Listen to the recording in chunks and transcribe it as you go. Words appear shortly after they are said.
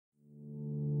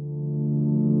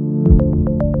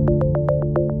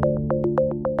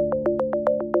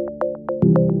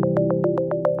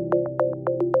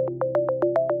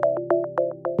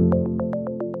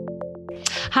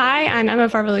Hi, I'm Emma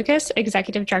Varvaloucas,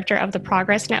 Executive Director of the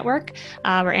Progress Network.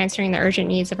 We're answering the urgent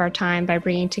needs of our time by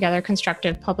bringing together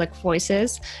constructive public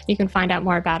voices. You can find out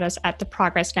more about us at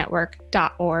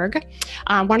theprogressnetwork.org.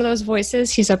 One of those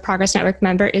voices, he's a Progress Network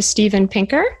member, is Steven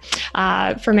Pinker.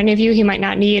 For many of you, he might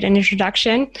not need an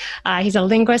introduction. He's a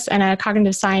linguist and a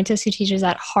cognitive scientist who teaches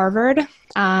at Harvard.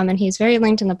 And he's very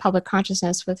linked in the public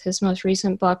consciousness with his most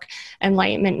recent book,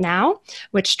 Enlightenment Now,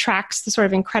 which tracks the sort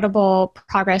of incredible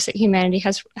progress that humanity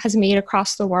has made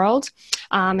across the world,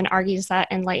 and argues that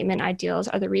Enlightenment ideals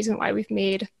are the reason why we've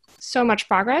made so much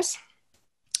progress.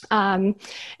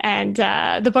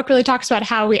 The book really talks about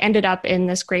how we ended up in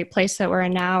this great place that we're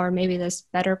in now, or maybe this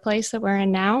better place that we're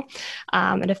in now.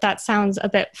 And if that sounds a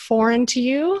bit foreign to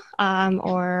you,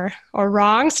 or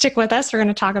wrong, stick with us. We're going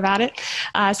to talk about it.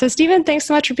 So Steven, thanks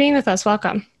so much for being with us.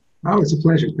 Welcome. Oh, it's a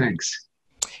pleasure. Thanks.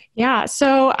 Yeah.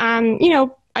 So,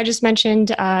 I just mentioned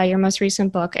your most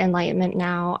recent book, Enlightenment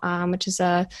Now, which is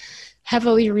a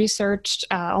heavily researched,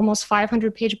 almost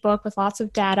 500-page book with lots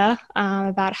of data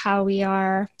about how we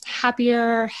are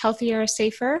happier, healthier,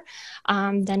 safer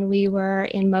than we were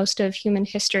in most of human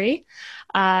history.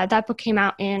 That book came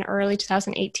out in early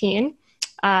 2018.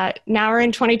 Now we're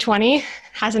in 2020.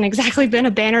 Hasn't exactly been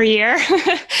a banner year.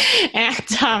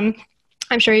 And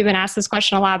I'm sure you've been asked this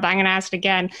question a lot, but I'm going to ask it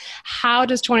again. How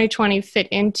does 2020 fit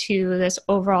into this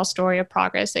overall story of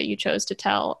progress that you chose to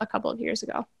tell a couple of years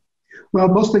ago? Well,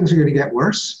 most things are going to get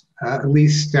worse, at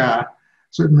least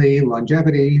certainly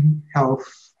longevity, health,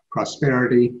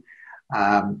 prosperity.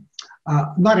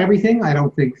 Not everything. I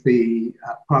don't think the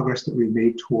progress that we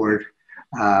made toward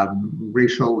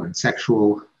racial and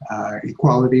sexual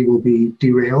equality will be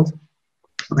derailed.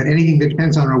 But anything that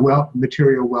depends on our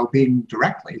material well-being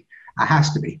directly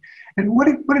has to be. And what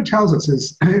it tells us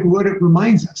is, what it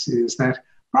reminds us is that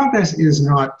progress is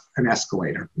not an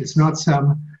escalator. It's not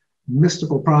some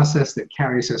mystical process that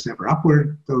carries us ever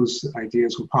upward. Those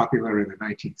ideas were popular in the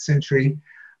 19th century.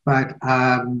 But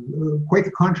quite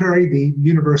the contrary, the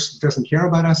universe doesn't care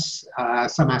about us.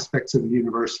 Some aspects of the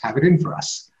universe have it in for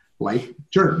us, like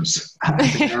germs.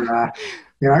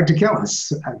 They're out to kill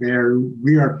us.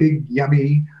 We are big,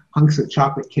 yummy hunks of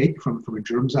chocolate cake from a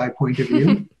germ's eye point of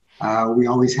view. We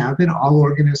always have been. All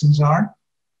organisms are.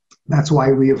 That's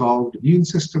why we evolved immune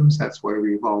systems. That's why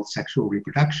we evolved sexual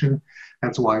reproduction.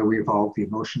 That's why we evolved the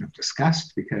emotion of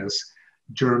disgust, because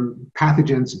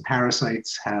pathogens and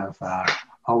parasites have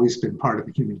always been part of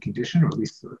the human condition, or at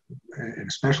least, and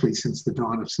especially since the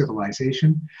dawn of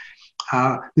civilization.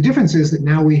 The difference is that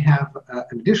now we have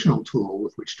an additional tool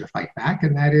with which to fight back,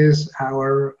 and that is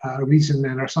our reason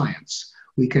and our science.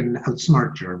 We can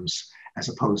outsmart germs as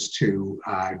opposed to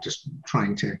just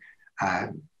trying to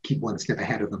keep one step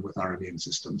ahead of them with our immune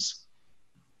systems.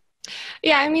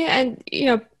 Yeah, I mean, and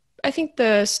I think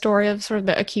the story of sort of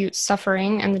the acute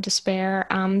suffering and the despair,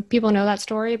 people know that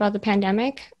story about the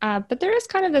pandemic, but there is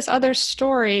kind of this other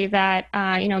story that,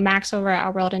 Max over at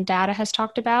Our World in Data has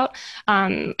talked about,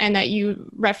 and that you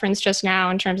referenced just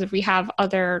now in terms of we have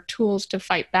other tools to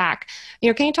fight back.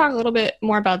 Can you talk a little bit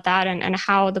more about that and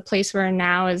how the place we're in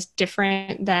now is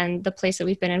different than the place that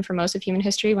we've been in for most of human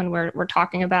history when we're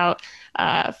talking about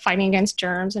fighting against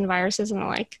germs and viruses and the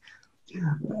like?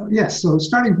 Yes, so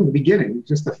starting from the beginning,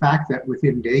 just the fact that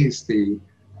within days the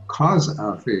cause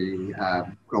of the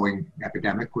growing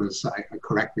epidemic was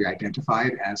correctly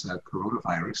identified as a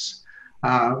coronavirus.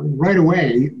 Right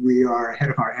away, we are ahead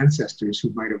of our ancestors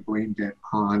who might have blamed it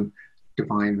on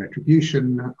divine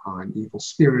retribution, on evil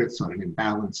spirits, on an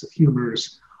imbalance of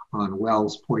humors, on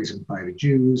wells poisoned by the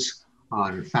Jews,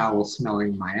 on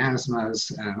foul-smelling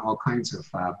miasmas, and all kinds of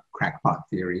crackpot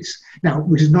theories. Now,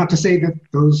 which is not to say that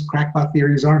those crackpot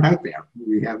theories aren't out there.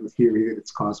 We have the theory that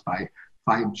it's caused by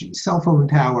 5G cell phone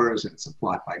towers, and it's a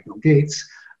plot by Bill Gates.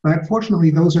 But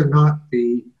fortunately, those are not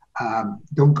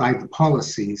don't guide the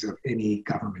policies of any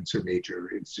governments or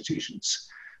major institutions.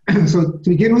 So to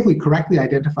begin with, we correctly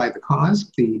identified the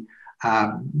cause. The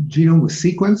genome was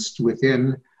sequenced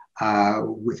within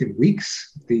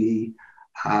weeks. The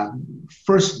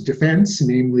first defense,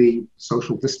 namely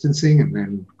social distancing and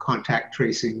then contact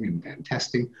tracing and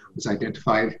testing, was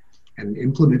identified and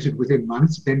implemented within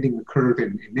months, bending the curve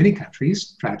in many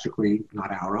countries, tragically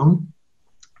not our own.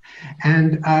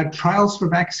 And trials for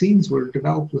vaccines were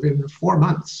developed within 4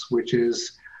 months, which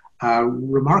is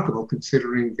remarkable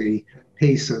considering the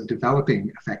pace of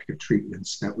developing effective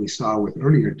treatments that we saw with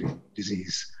earlier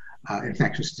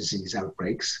infectious disease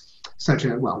outbreaks.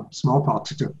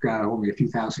 Smallpox took only a few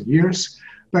thousand years,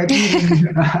 but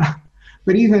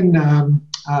even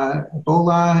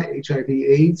Ebola,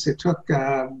 HIV/AIDS, it took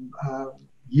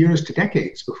years to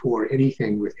decades before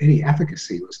anything with any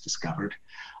efficacy was discovered.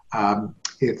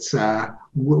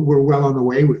 We're well on the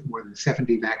way with more than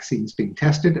 70 vaccines being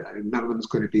tested. None of them is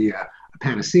going to be a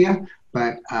panacea,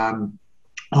 but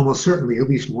almost certainly at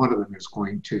least one of them is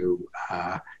going to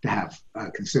have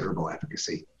considerable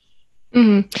efficacy.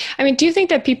 Mm-hmm. I mean, do you think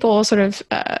that people sort of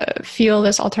feel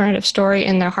this alternative story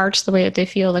in their hearts the way that they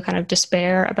feel the kind of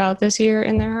despair about this year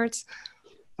in their hearts?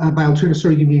 By alternative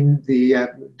story, you mean the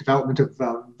development of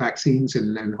vaccines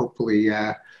and hopefully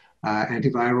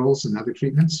antivirals and other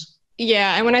treatments?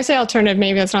 Yeah, and when I say alternative,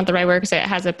 maybe that's not the right word because it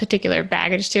has a particular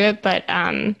baggage to it, but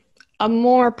a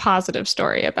more positive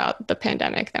story about the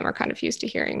pandemic than we're kind of used to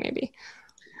hearing, maybe.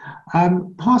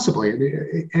 Possibly,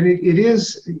 and it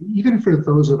is, even for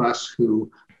those of us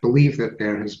who believe that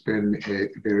there is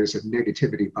a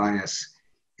negativity bias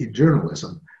in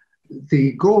journalism.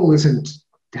 The goal isn't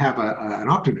to have an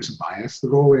optimism bias. The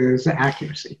goal is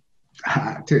accuracy.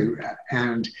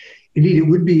 And indeed, it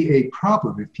would be a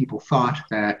problem if people thought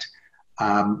that,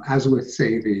 as with,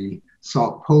 say, the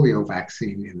Salk polio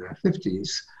vaccine in the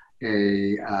 50s,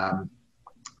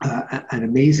 an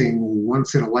amazing,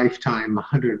 once-in-a-lifetime,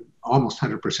 almost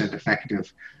 100%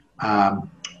 effective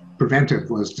preventive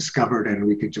was discovered, and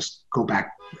we could just go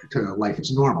back to life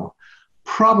as normal.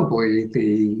 Probably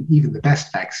even the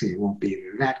best vaccine won't be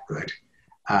that good.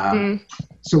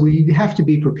 So we have to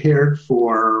be prepared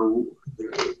for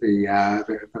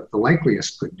the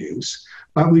likeliest good news,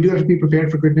 but we do have to be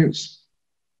prepared for good news.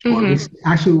 Or at least,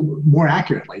 actually, more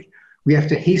accurately, we have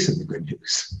to hasten the good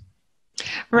news.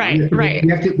 Right. We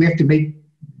have to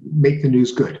make the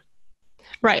news good.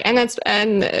 Right,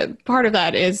 and part of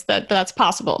that is that's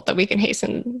possible, that we can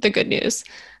hasten the good news.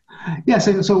 Yes,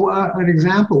 and so an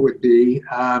example would be,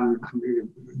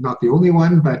 not the only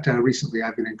one, but recently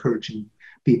I've been encouraging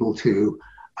people to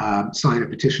sign a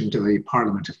petition to the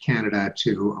Parliament of Canada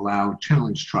to allow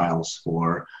challenge trials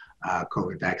for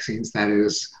COVID vaccines. That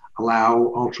is,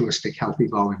 allow altruistic healthy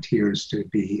volunteers to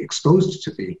be exposed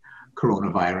to the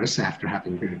coronavirus after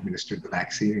having been administered the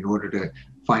vaccine in order to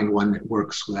find one that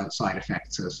works without side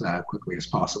effects as quickly as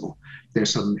possible.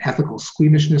 There's some ethical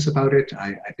squeamishness about it.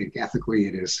 I think ethically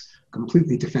it is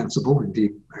completely defensible,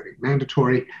 indeed I think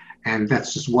mandatory, and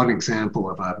that's just one example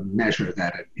of a measure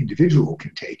that an individual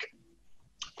can take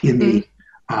in the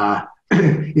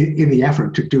in the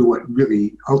effort to do what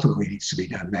really ultimately needs to be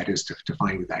done, that is to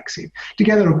find the vaccine.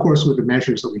 Together, of course, with the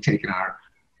measures that we take in our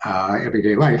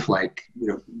everyday life, like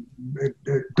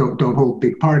don't hold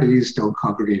big parties, don't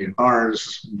congregate in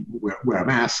bars, wear a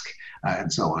mask,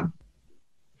 and so on.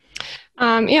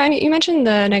 Yeah, and you mentioned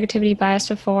the negativity bias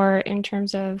before in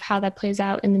terms of how that plays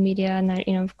out in the media, and that,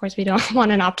 of course, we don't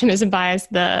want an optimism bias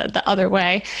the other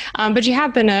way. But you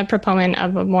have been a proponent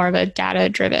of more of a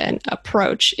data-driven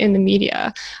approach in the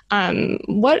media.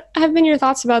 What have been your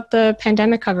thoughts about the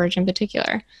pandemic coverage in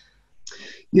particular?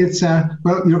 It's,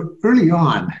 well, early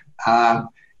on,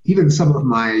 even some of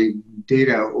my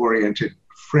data-oriented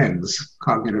friends,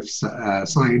 cognitive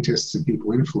scientists and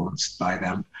people influenced by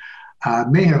them,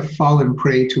 may have fallen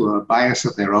prey to a bias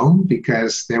of their own,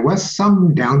 because there was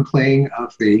some downplaying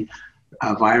of the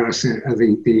virus,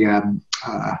 the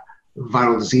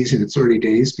viral disease in its early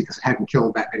days, because it hadn't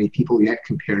killed that many people yet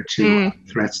compared to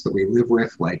threats that we live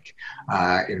with, like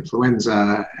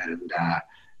influenza and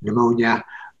pneumonia.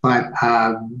 But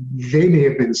they may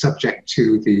have been subject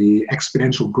to the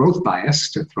exponential growth bias,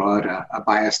 to throw out a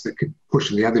bias that could push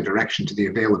in the other direction, to the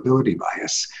availability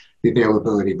bias. The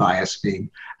availability bias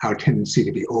being our tendency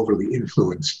to be overly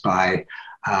influenced by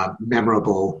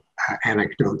memorable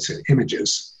anecdotes and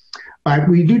images. But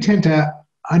we do tend to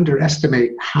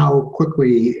underestimate how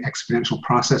quickly exponential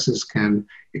processes can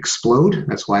explode.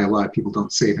 That's why a lot of people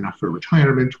don't save enough for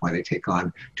retirement, why they take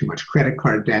on too much credit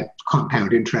card debt,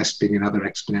 compound interest being another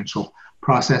exponential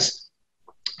process.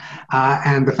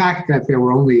 And the fact that there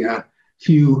were only a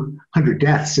few hundred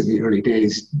deaths in the early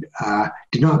days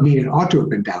did not mean it ought to have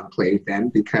been downplayed then,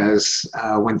 because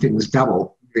when things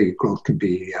double, the growth can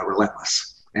be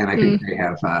relentless. And I think they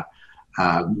have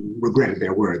regretted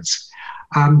their words.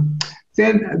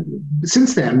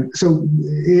 Since then, so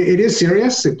it is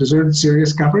serious. It deserved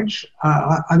serious coverage.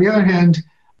 On the other hand,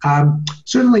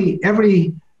 certainly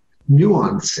every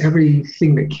nuance,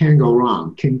 everything that can go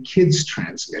wrong, can kids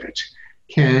transmit it?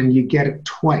 Can you get it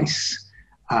twice?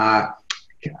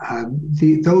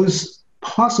 Those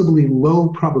possibly low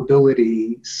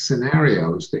probability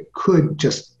scenarios that could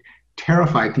just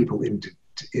terrify people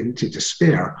into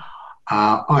despair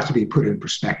ought to be put in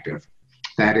perspective.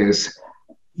 That is,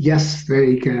 yes,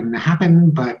 they can happen,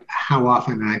 but how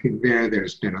often? And I think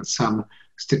there's been some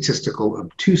statistical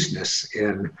obtuseness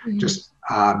in just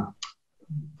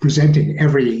presenting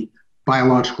every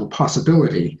biological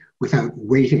possibility without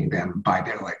weighting them by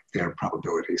their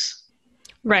probabilities.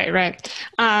 Right.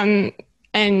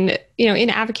 And in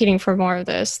advocating for more of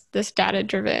this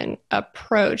data-driven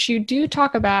approach, you do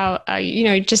talk about,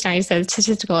 just now you said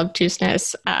statistical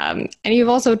obtuseness, and you've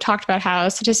also talked about how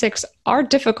statistics are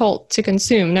difficult to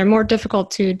consume. They're more difficult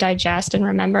to digest and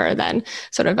remember than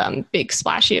sort of big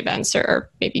splashy events or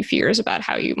maybe fears about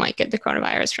how you might get the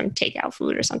coronavirus from takeout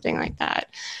food or something like that.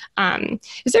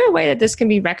 Is there a way that this can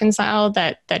be reconciled,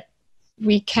 that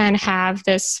we can have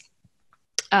this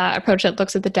approach that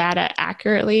looks at the data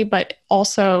accurately, but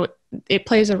also it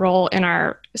plays a role in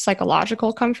our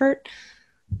psychological comfort?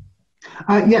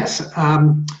 Yes.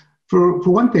 For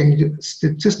one thing,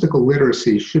 statistical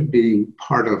literacy should be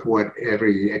part of what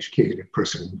every educated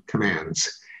person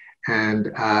commands.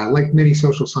 And like many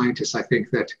social scientists, I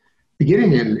think that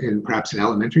beginning in perhaps in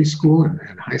elementary school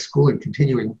and high school and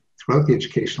continuing throughout the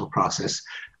educational process,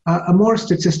 a more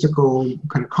statistical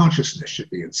kind of consciousness should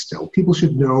be instilled. People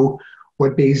should know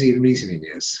what Bayesian reasoning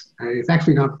is. It's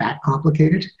actually not that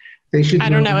complicated. I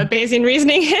don't know what Bayesian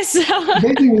reasoning is. So.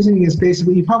 Bayesian reasoning is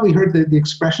basically, you probably heard the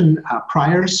expression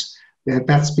priors,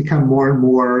 that's become more and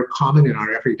more common in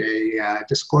our everyday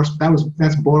discourse.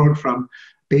 That's borrowed from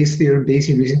Bayes' theorem,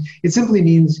 Bayesian reasoning. It simply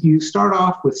means you start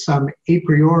off with some a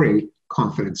priori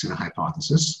confidence in a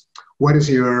hypothesis. What is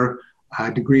your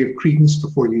degree of credence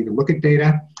before you even look at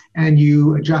data? And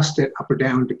you adjust it up or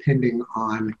down depending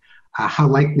on how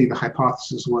likely the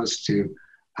hypothesis was to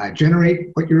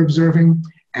generate what you're observing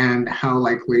and how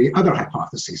likely other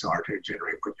hypotheses are to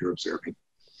generate what you're observing.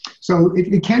 So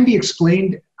it can be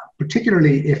explained,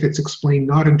 particularly if it's explained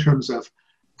not in terms of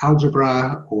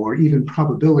algebra or even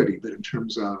probability, but in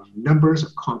terms of numbers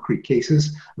of concrete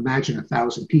cases. Imagine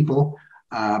 1,000 people,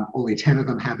 only 10 of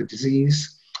them have a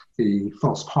disease. The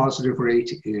false positive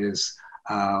rate is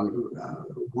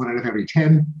 1 out of every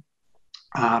 10.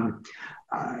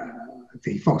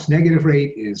 The false negative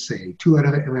rate is, say, 2 out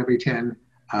of every 10.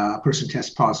 A person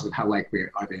tests positive, how likely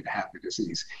are they to have the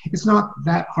disease? It's not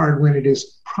that hard when it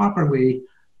is properly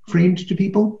framed to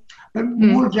people, but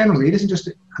more generally, it isn't just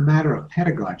a matter of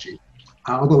pedagogy,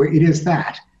 although it is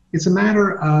that. It's a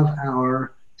matter of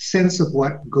our sense of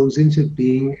what goes into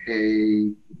being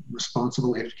a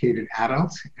responsible, educated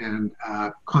adult, and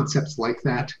concepts like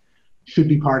that should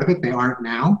be part of it. They aren't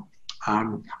now.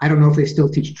 I don't know if they still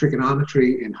teach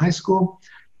trigonometry in high school,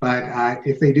 but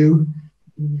if they do,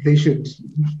 they should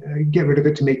get rid of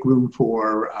it to make room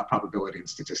for probability and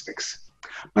statistics.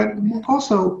 But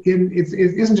also, it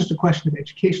isn't just a question of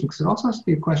education, because it also has to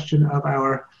be a question of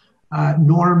our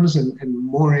norms and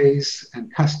mores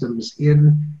and customs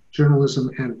in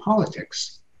journalism and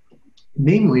politics,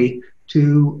 namely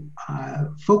to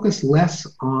focus less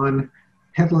on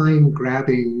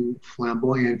headline-grabbing,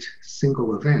 flamboyant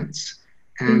single events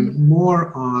and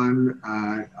more on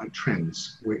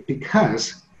trends,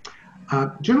 because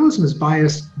journalism is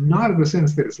biased not in the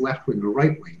sense that it's left-wing or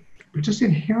right-wing, but just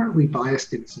inherently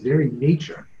biased in its very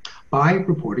nature by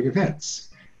reporting events,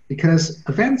 because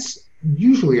events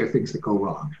usually are things that go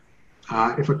wrong.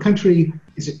 If a country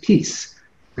is at peace,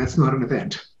 that's not an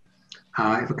event.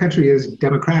 If a country is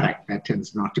democratic, that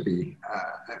tends not to be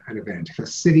an event. If a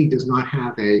city does not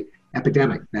have an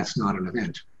epidemic, that's not an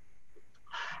event.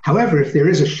 However, if there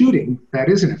is a shooting, that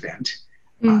is an event.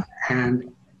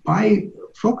 And by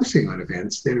focusing on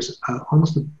events, there's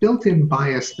almost a built-in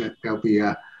bias that there'll be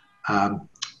a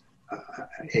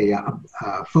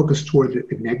focus toward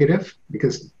the negative,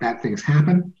 because bad things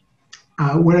happen.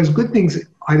 Whereas good things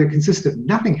either consist of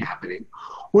nothing happening,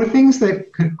 or things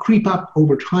that can creep up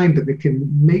over time, but that can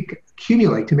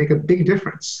accumulate to make a big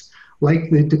difference, like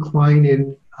the decline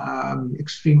in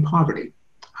extreme poverty,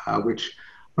 which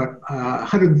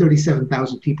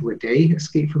 137,000 people a day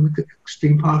escape from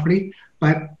extreme poverty,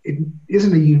 but it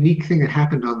isn't a unique thing that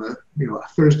happened on a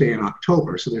Thursday in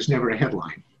October, so there's never a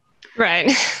headline.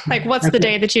 Right. Like, what's the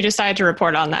day that you decide to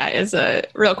report on that is a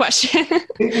real question.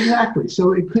 Exactly.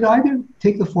 So it could either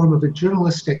take the form of a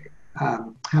journalistic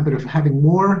habit of having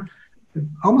more,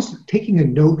 almost taking a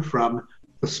note from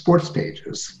the sports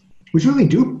pages, which really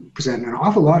do present an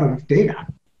awful lot of data.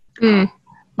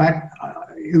 But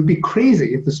it would be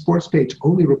crazy if the sports page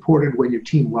only reported when your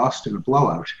team lost in a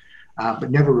blowout, but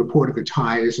never reported the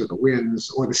ties or the wins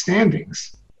or the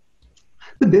standings.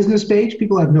 The business page,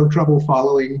 people have no trouble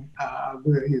following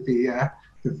the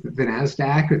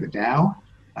NASDAQ or the Dow,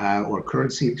 or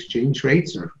currency exchange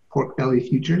rates or pork belly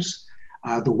futures.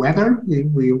 The weather,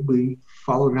 we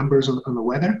follow numbers on the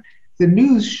weather. The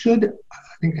news should, I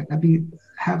think,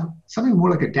 have something more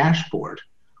like a dashboard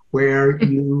where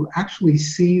you actually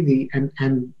see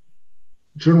and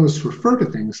journalists refer to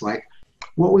things like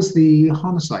what was the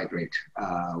homicide rate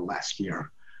last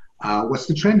year? What's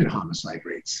the trend in homicide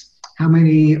rates? How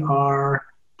many are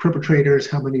perpetrators?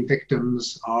 How many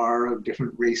victims are of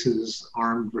different races,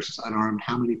 armed versus unarmed?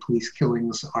 How many police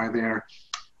killings are there?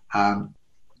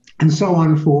 And so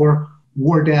on for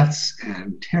war deaths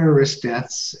and terrorist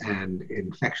deaths and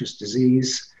infectious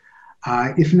disease.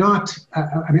 If not,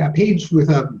 I mean, a page with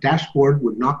a dashboard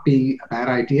would not be a bad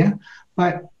idea,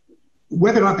 but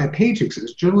whether or not that page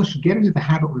exists, journalists should get into the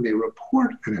habit when they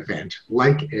report an event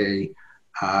like a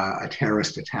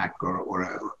terrorist attack or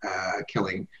a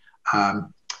killing,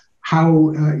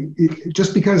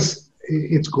 just because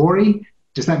it's gory,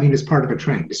 does that mean it's part of a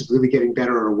trend? Is it really getting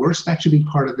better or worse? That should be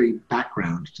part of the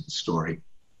background to the story.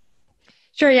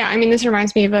 Sure, yeah. I mean, this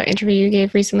reminds me of an interview you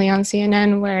gave recently on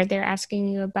CNN where they're asking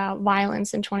you about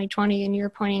violence in 2020, and you're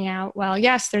pointing out, well,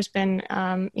 yes, there's been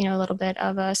a little bit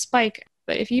of a spike,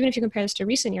 but even if you compare this to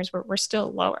recent years, we're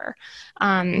still lower.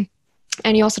 And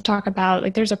you also talk about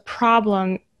like there's a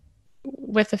problem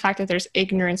with the fact that there's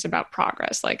ignorance about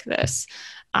progress like this,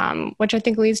 which I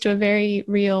think leads to a very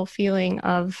real feeling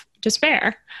of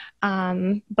despair.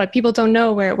 But people don't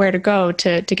know where to go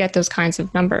to get those kinds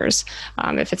of numbers.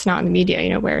 If it's not in the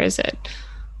media, where is it?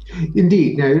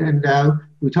 Indeed. And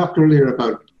we talked earlier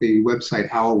about the website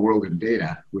Our World in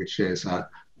Data, which is an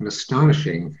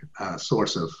astonishing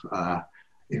source of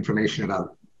information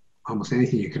about almost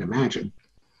anything you can imagine.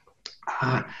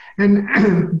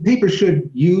 And papers should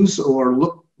use or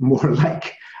look more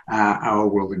like Our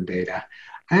World in Data.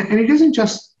 And it isn't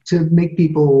just to make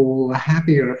people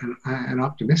happier and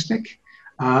optimistic,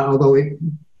 although it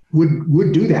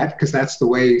would do that because that's the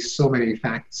way so many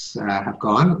facts have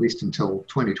gone, at least until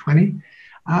 2020.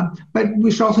 But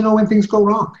we should also know when things go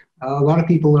wrong. A lot of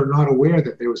people are not aware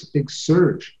that there was a big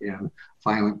surge in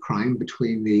violent crime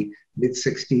between the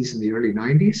mid-60s and the early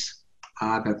 90s,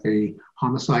 that the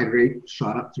homicide rate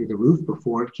shot up through the roof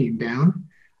before it came down.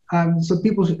 So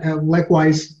people,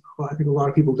 likewise, I think a lot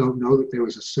of people don't know that there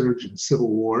was a surge in civil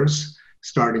wars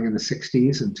starting in the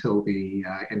 60s until the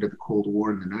end of the Cold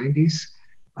War in the 90s.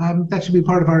 That should be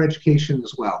part of our education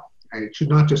as well. It should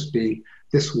not just be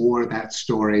this war, that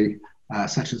story,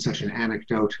 such and such an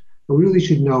anecdote, but we really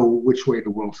should know which way the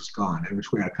world has gone and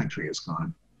which way our country has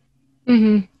gone.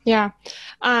 Mm-hmm. Yeah.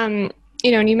 And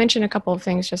you mentioned a couple of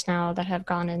things just now that have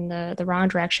gone in the wrong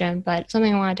direction, but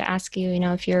something I wanted to ask you,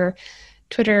 if your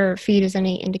Twitter feed is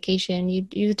any indication,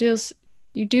 you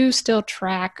do still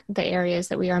track the areas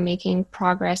that we are making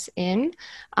progress in.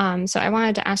 So I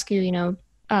wanted to ask you,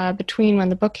 between when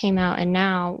the book came out and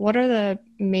now, what's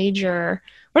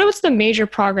the major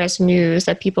progress news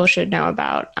that people should know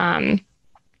about?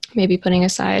 Maybe putting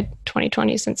aside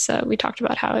 2020, since we talked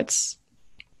about how it's,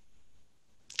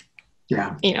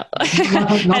 heading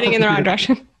in the wrong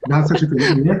direction. Not such a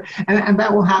great year, and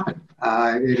that will happen.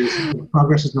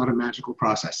 Progress is not a magical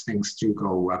process. Things do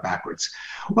go backwards.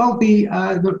 Well, the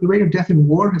rate of death in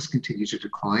war has continued to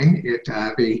decline.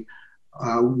 The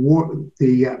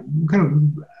kind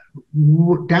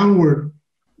of downward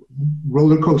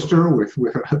roller coaster with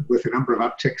a number of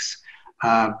upticks,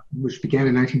 which began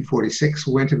in 1946,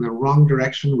 went in the wrong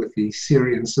direction with the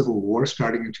Syrian civil war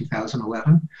starting in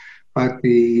 2011, but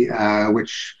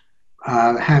which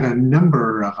had a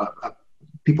number of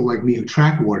people like me who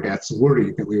track war deaths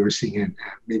worried that we were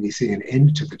maybe seeing an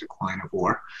end to the decline of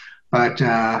war. But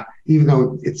even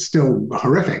though it's still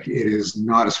horrific, it is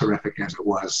not as horrific as it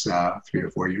was 3 or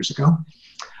 4 years ago.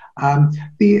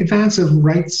 The advance of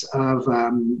rights of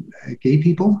gay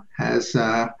people has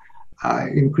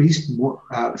increased.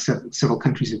 Several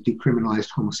countries have decriminalized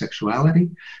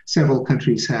homosexuality. Several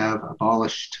countries have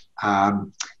abolished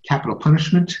capital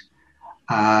punishment.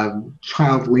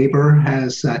 Child labor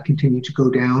has continued to go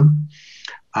down.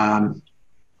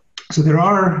 So there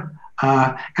are,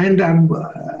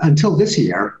 until this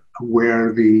year,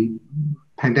 where the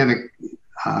pandemic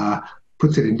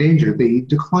puts it in danger, the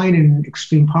decline in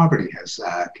extreme poverty has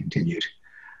continued.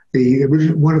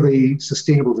 One of the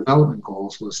Sustainable Development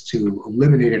Goals was to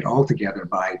eliminate it altogether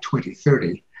by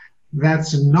 2030.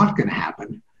 That's not going to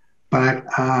happen, but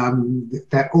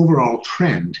that overall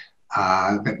trend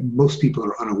that most people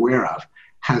are unaware of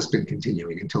has been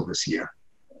continuing until this year.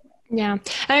 Yeah.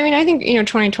 I mean, I think,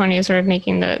 2020 is sort of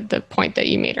making the point that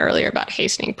you made earlier about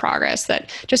hastening progress, that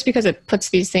just because it puts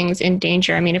these things in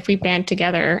danger, I mean, if we band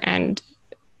together and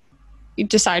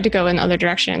decide to go in the other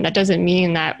direction, that doesn't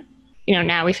mean that,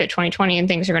 now we've hit 2020 and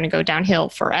things are going to go downhill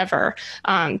forever.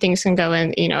 Things can go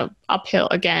in, uphill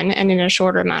again, and in a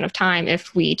shorter amount of time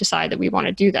if we decide that we want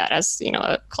to do that as,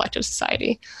 a collective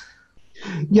society.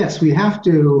 Yes, we have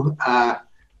to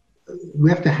we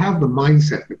have to have the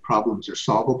mindset that problems are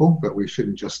solvable, that we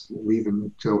shouldn't just leave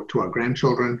them to our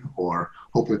grandchildren or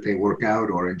hope that they work out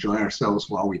or enjoy ourselves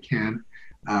while we can,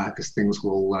 because things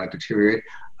will deteriorate.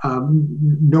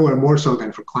 Nowhere more so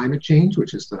than for climate change,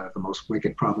 which is the most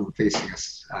wicked problem facing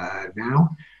us now.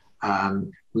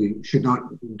 We should not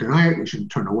deny it, we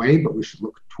shouldn't turn away, but we should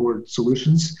look toward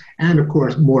solutions. And of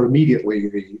course, more immediately,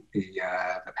 the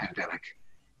pandemic.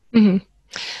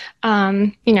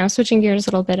 Mm-hmm. Switching gears a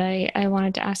little bit, I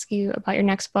wanted to ask you about your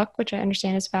next book, which I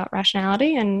understand is about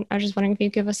rationality. And I was just wondering if you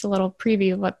could give us a little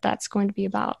preview of what that's going to be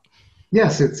about.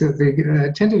 Yes,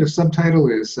 the tentative subtitle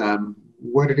is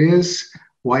What It Is,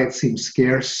 Why It Seems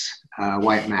Scarce,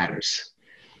 Why It Matters.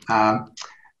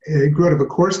 It grew out of a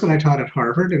course that I taught at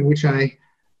Harvard, in which I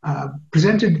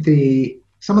presented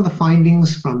some of the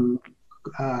findings from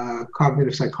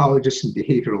cognitive psychologists and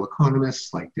behavioral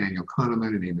economists like Daniel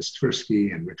Kahneman and Amos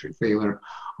Tversky and Richard Thaler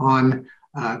on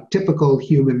typical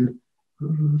human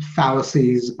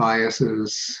fallacies,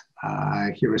 biases,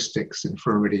 heuristics,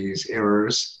 infirmities,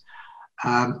 errors.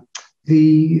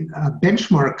 The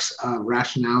benchmarks of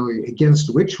rationality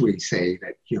against which we say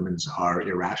that humans are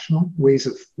irrational, we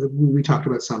talked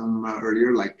about some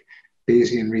earlier, like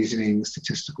Bayesian reasoning,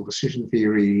 statistical decision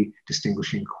theory,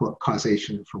 distinguishing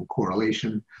causation from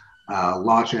correlation,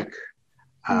 logic,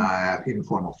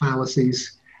 informal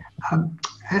fallacies.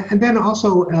 And then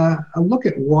also a look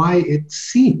at why it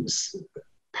seems,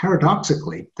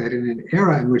 paradoxically, that in an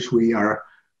era in which we are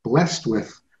blessed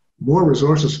with more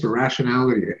resources for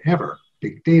rationality than ever,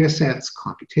 big data sets,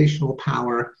 computational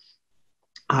power,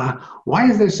 why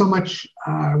is there so much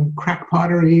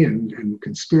crackpottery and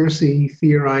conspiracy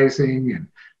theorizing and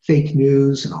fake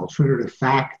news and alternative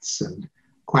facts and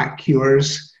quack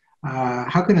cures?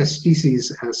 How can a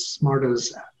species as smart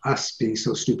as us be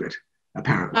so stupid,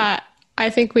 apparently? I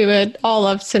think we would all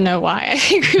love to know why. I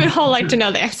think we would all like to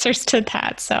know the answers to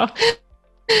that. So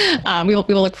we will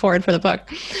look forward for the book.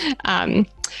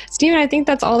 Stephen, I think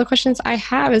that's all the questions I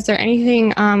have. Is there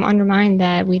anything on your mind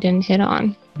that we didn't hit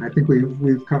on? I think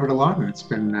we've covered a lot, and it's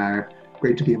been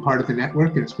great to be a part of the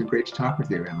network, and it's been great to talk with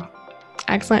you, Emma.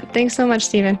 Excellent. Thanks so much,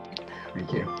 Stephen.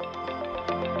 Thank you.